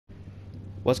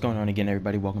What's going on again,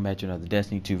 everybody? Welcome back to another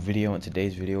Destiny 2 video. In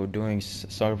today's video, we're doing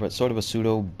sort of a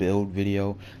pseudo build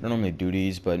video. I don't normally do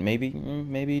these, but maybe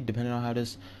depending on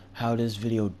how this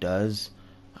video does,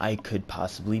 I could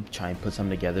possibly try and put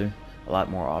something together a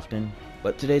lot more often.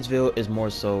 But today's video is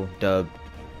more so dubbed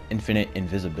Infinite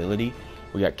Invisibility.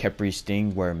 We got Kepri's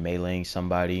Sting, where meleeing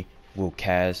somebody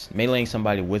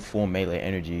with full melee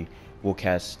energy will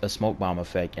cast a smoke bomb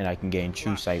effect, and I can gain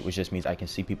true sight, which just means I can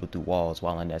see people through walls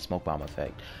while in that smoke bomb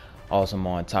effect. Also, I'm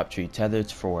on top tree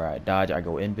tethered for where I dodge, I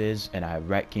go invis, and I have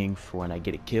Rat King for when I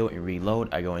get a kill and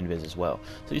reload, I go invis as well.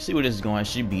 So you see where this is going. I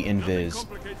should be invis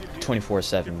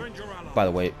 24/7. By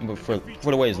the way, for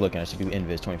the way it's looking, I should be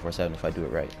invis 24/7 if I do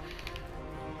it right.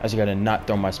 I just gotta not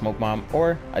throw my smoke bomb,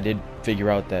 or I did figure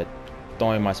out that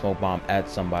throwing my smoke bomb at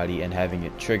somebody and having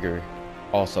it trigger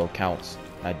also counts.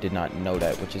 I did not know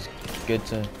that, which is good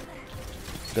to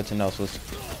know. So let's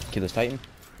kill this Titan.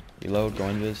 Reload, go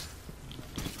invis.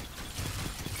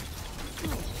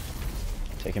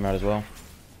 Take him out as well.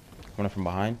 Coming up from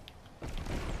behind.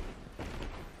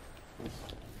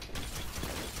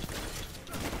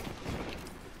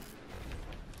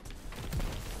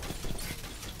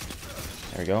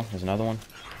 There we go. There's another one.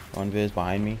 Go invis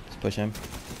behind me. Let's push him.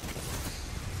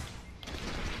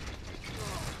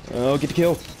 Oh, get the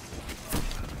kill.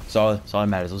 All that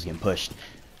matters was getting pushed.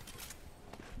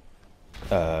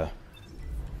 That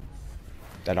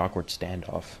awkward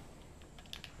standoff.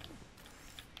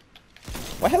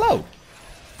 Well, hello.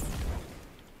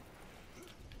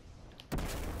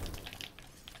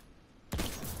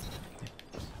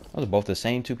 Those are both the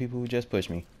same two people who just pushed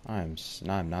me. I'm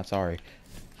not sorry.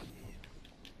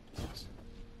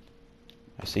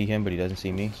 I see him, but he doesn't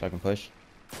see me, so I can push.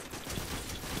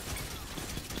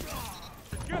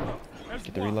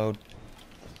 Get the reload.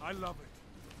 I love it.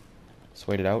 Let's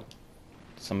wait it out.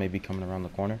 Some may be coming around the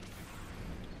corner.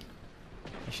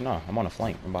 Actually, no, I'm on a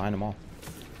flank. I'm behind them all.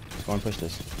 Let's go and push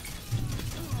this.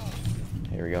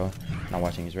 Here we go. Not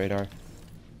watching his radar.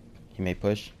 He may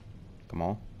push. Come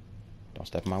on. Don't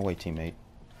step in my way, teammate.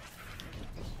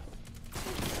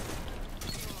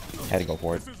 Had to go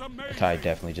for it. Ty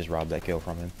definitely just robbed that kill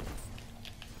from him.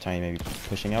 Ty may be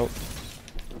pushing out.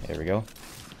 There we go.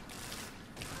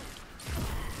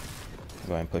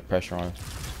 Go ahead and put pressure on him.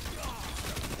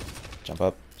 Jump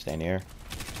up, stay in the air.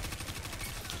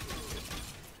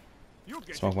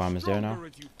 Smoke bomb is there now.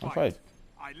 I'm fine.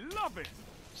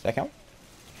 Does that count?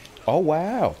 Oh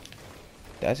wow,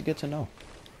 that's good to know.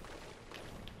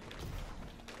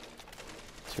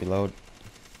 Let's reload.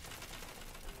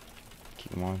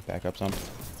 Keep him on. Back up some,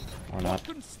 or not.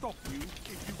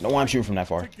 No, I'm shooting from that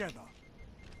far. So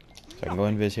I can go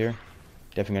invis here.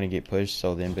 Definitely gonna get pushed,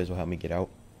 so the invis will help me get out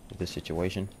of this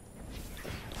situation.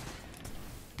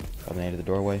 By the end of the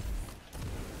doorway.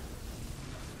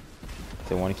 If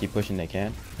they want to keep pushing, they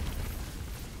can.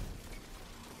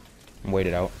 And wait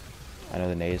it out. I know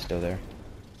the nade is still there.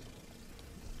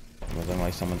 It looks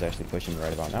like someone's actually pushing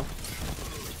right about now.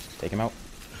 Take him out.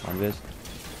 On this.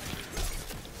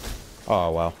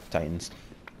 Oh wow, Titans.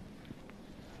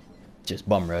 Just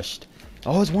bum rushed.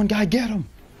 Oh, there's one guy, get him!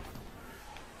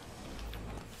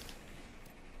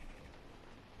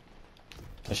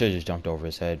 I should have just jumped over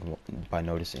his head by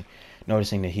noticing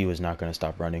that he was not going to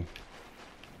stop running.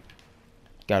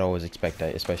 Gotta always expect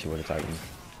that, especially with a Titan.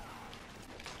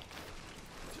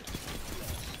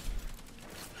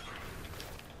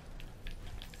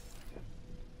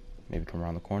 Maybe come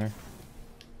around the corner.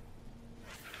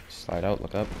 Slide out,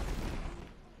 look up.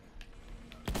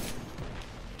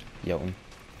 Yoten.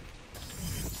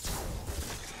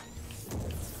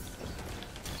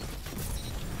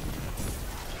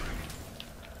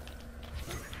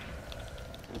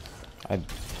 I'm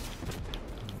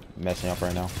messing up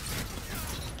right now.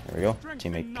 There we go.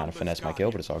 Teammate kind of finessed my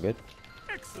kill, but it's all good.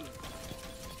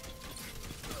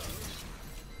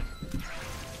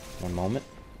 One moment.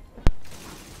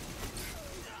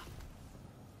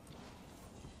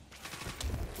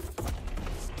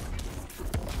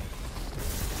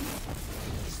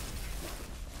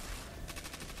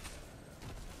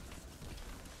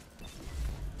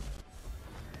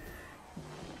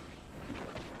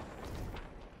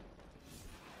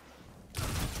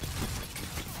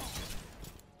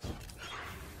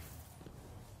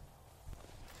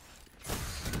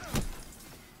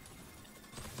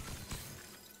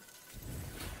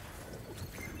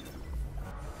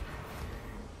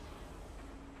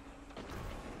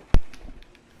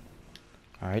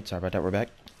 Alright, sorry about that, we're back.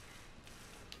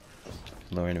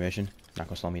 Lower intermission. Not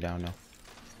gonna slow me down, no.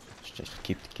 Just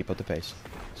keep up the pace.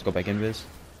 Let's go back invis.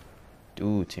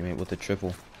 Dude, teammate with the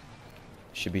triple.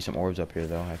 Should be some orbs up here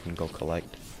though. I can go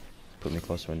collect. Put me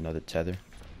close to another tether.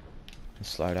 Let's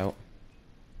slide out.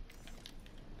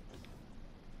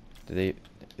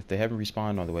 If they haven't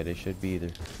respawned all the way, they should be either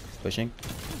pushing.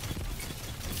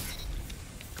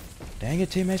 Dang it,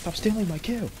 teammate, stop stealing my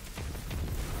kill.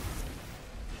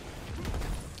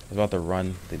 I was about to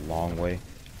run the long way,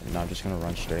 and now I'm just gonna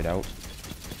run straight out.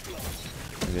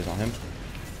 Maybe it's on him.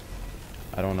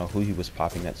 I don't know who he was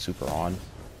popping that super on.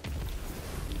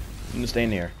 I'm gonna stay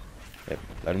in the air. Yep,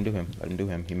 let him do him. Let him do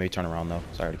him. He may turn around though.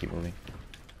 Sorry to keep moving.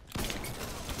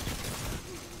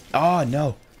 Oh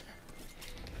no!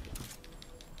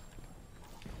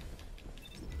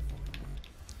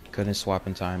 Couldn't swap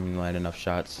in time and land enough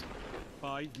shots.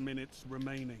 5 minutes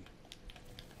remaining.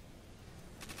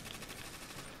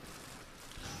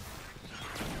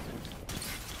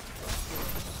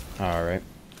 Alright.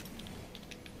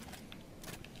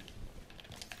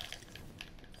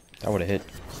 That would have hit.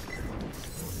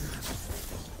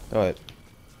 Go ahead.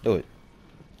 Do it.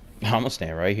 I'm gonna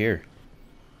stand right here.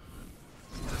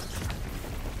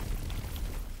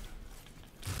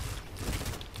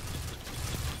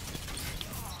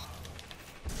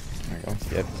 There you go.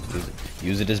 Yep. Use it.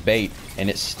 Use it as bait. And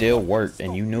it still worked.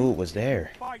 And you knew it was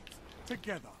there. Fight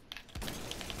together.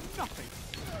 Nothing.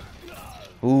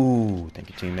 Ooh. Thank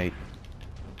you, teammate.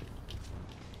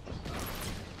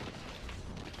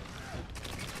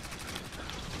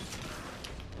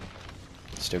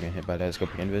 Still getting hit by that scope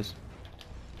invis.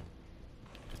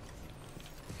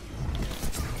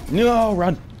 No,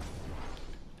 run!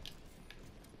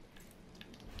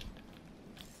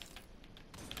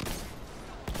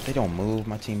 They don't move.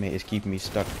 My teammate is keeping me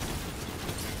stuck.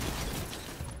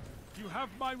 You have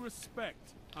my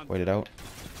respect. Wait it out.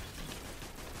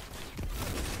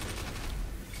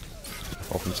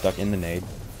 Both them stuck in the nade.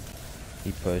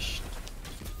 He pushed.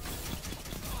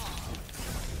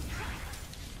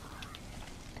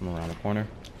 Come around the corner.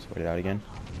 Let's wait it out again.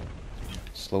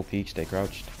 Slow peek, stay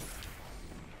crouched.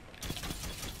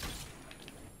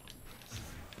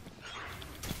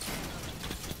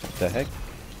 What the heck?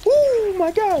 Oh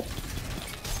my god!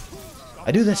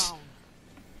 I do this!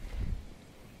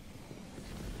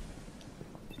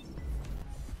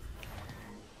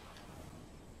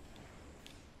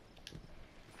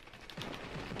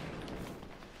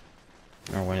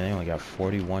 Oh, when they only got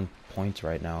 41 points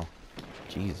right now.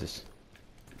 Jesus.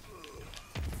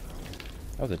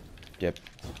 That was a dip.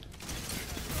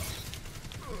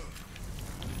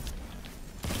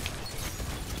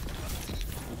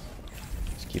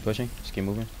 Just keep pushing. Just keep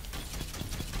moving.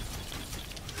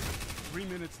 3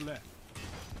 minutes left.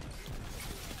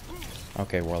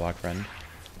 Okay, Warlock friend.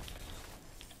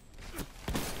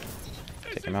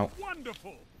 Take him out.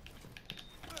 Wonderful.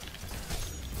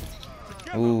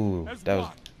 Ooh, that was...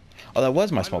 Oh, that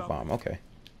was my smoke bomb. Okay.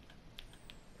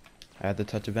 I had the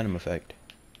touch of venom effect.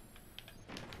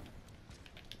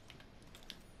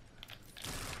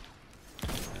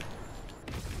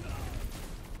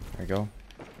 There we go.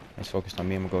 Nice focused on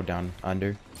me. I'm gonna go down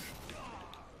under.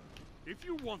 If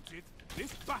you want it,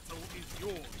 this battle is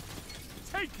yours.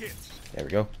 Take it. There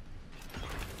we go.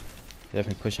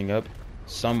 Definitely pushing up.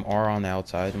 Some are on the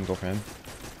outside. I'm gonna go for him.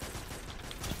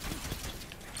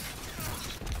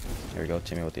 There we go.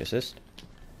 Timmy with the assist.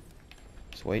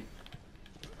 Just wait.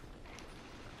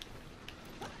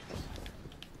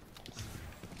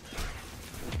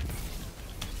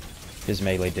 His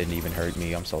melee didn't even hurt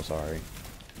me. I'm so sorry.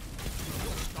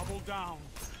 Double down.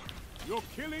 Your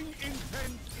killing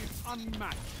intent is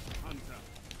unmatched, Hunter.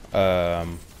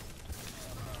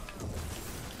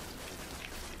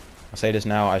 I'll say this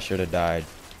now, I should have died.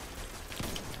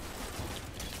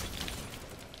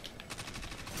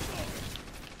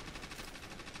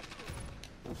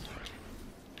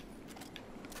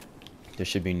 There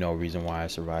should be no reason why I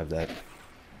survived that.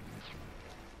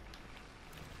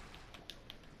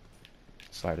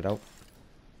 Slide it out.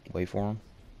 Wait for him.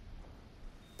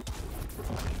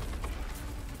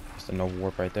 Just a no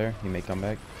warp right there. He may come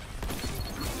back.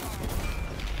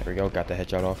 There we go. Got the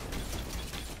headshot off.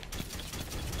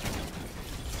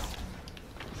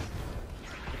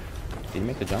 Did he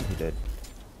make the jump? He did.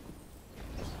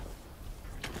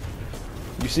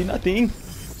 You see nothing?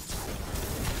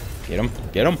 Get him.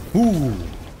 Get him. Ooh.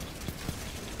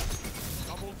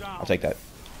 I'll take that.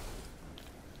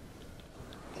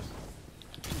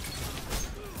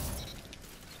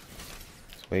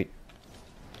 Let's wait.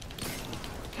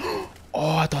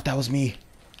 Oh, I thought that was me.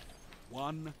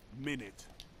 1 minute.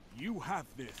 You have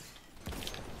this.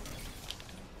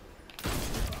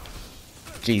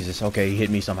 Jesus. Okay, he hit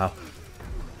me somehow.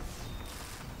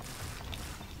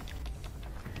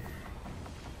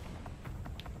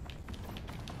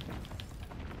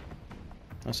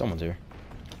 Oh, someone's here.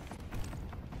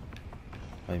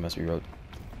 Oh, he must be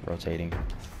rotating.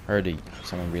 Heard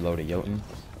someone reload a Jotun.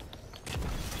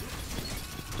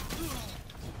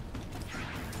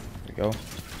 There we go.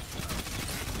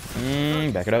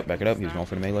 Back it up, back it up. He was going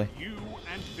for the melee. You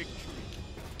and victory.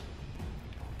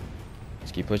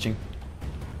 Let's keep pushing.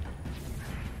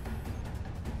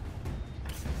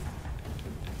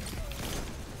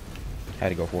 Had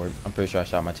to go for it. I'm pretty sure I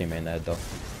shot my teammate in the head though.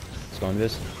 Let's go into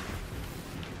this.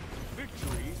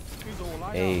 Victory is all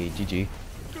I Hey, ask. GG.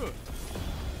 Good.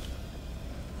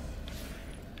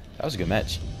 That was a good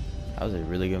match. That was a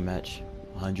really good match.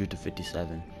 100 to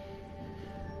 57.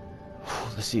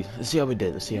 Let's see how we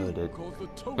did. Let's see how we did. Caused the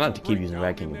I'm total gonna have to keep using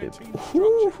Rat breakdown King a in bit. their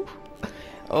team structure.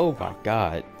 Oh my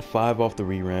god. 5 off the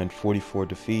rerun, 44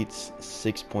 defeats,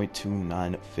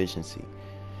 6.29 efficiency.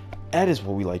 That is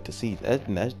what we like to see.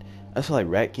 I feel like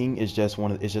Rat King is just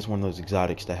one of those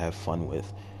exotics to have fun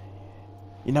with.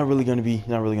 You're not really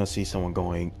gonna see someone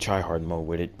going try hard mode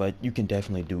with it, but you can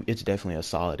definitely do. It's definitely a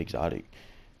solid exotic,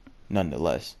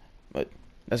 nonetheless. But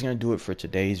that's gonna do it for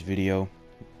today's video.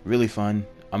 Really fun.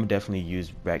 I'm definitely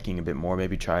use Rat King a bit more.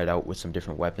 Maybe try it out with some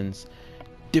different weapons,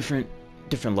 different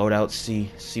loadouts.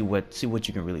 See what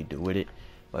you can really do with it.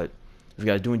 But if you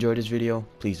guys do enjoy this video,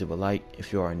 please leave a like.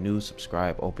 If you are new,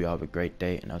 subscribe. Hope you all have a great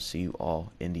day, and I'll see you all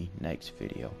in the next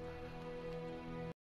video.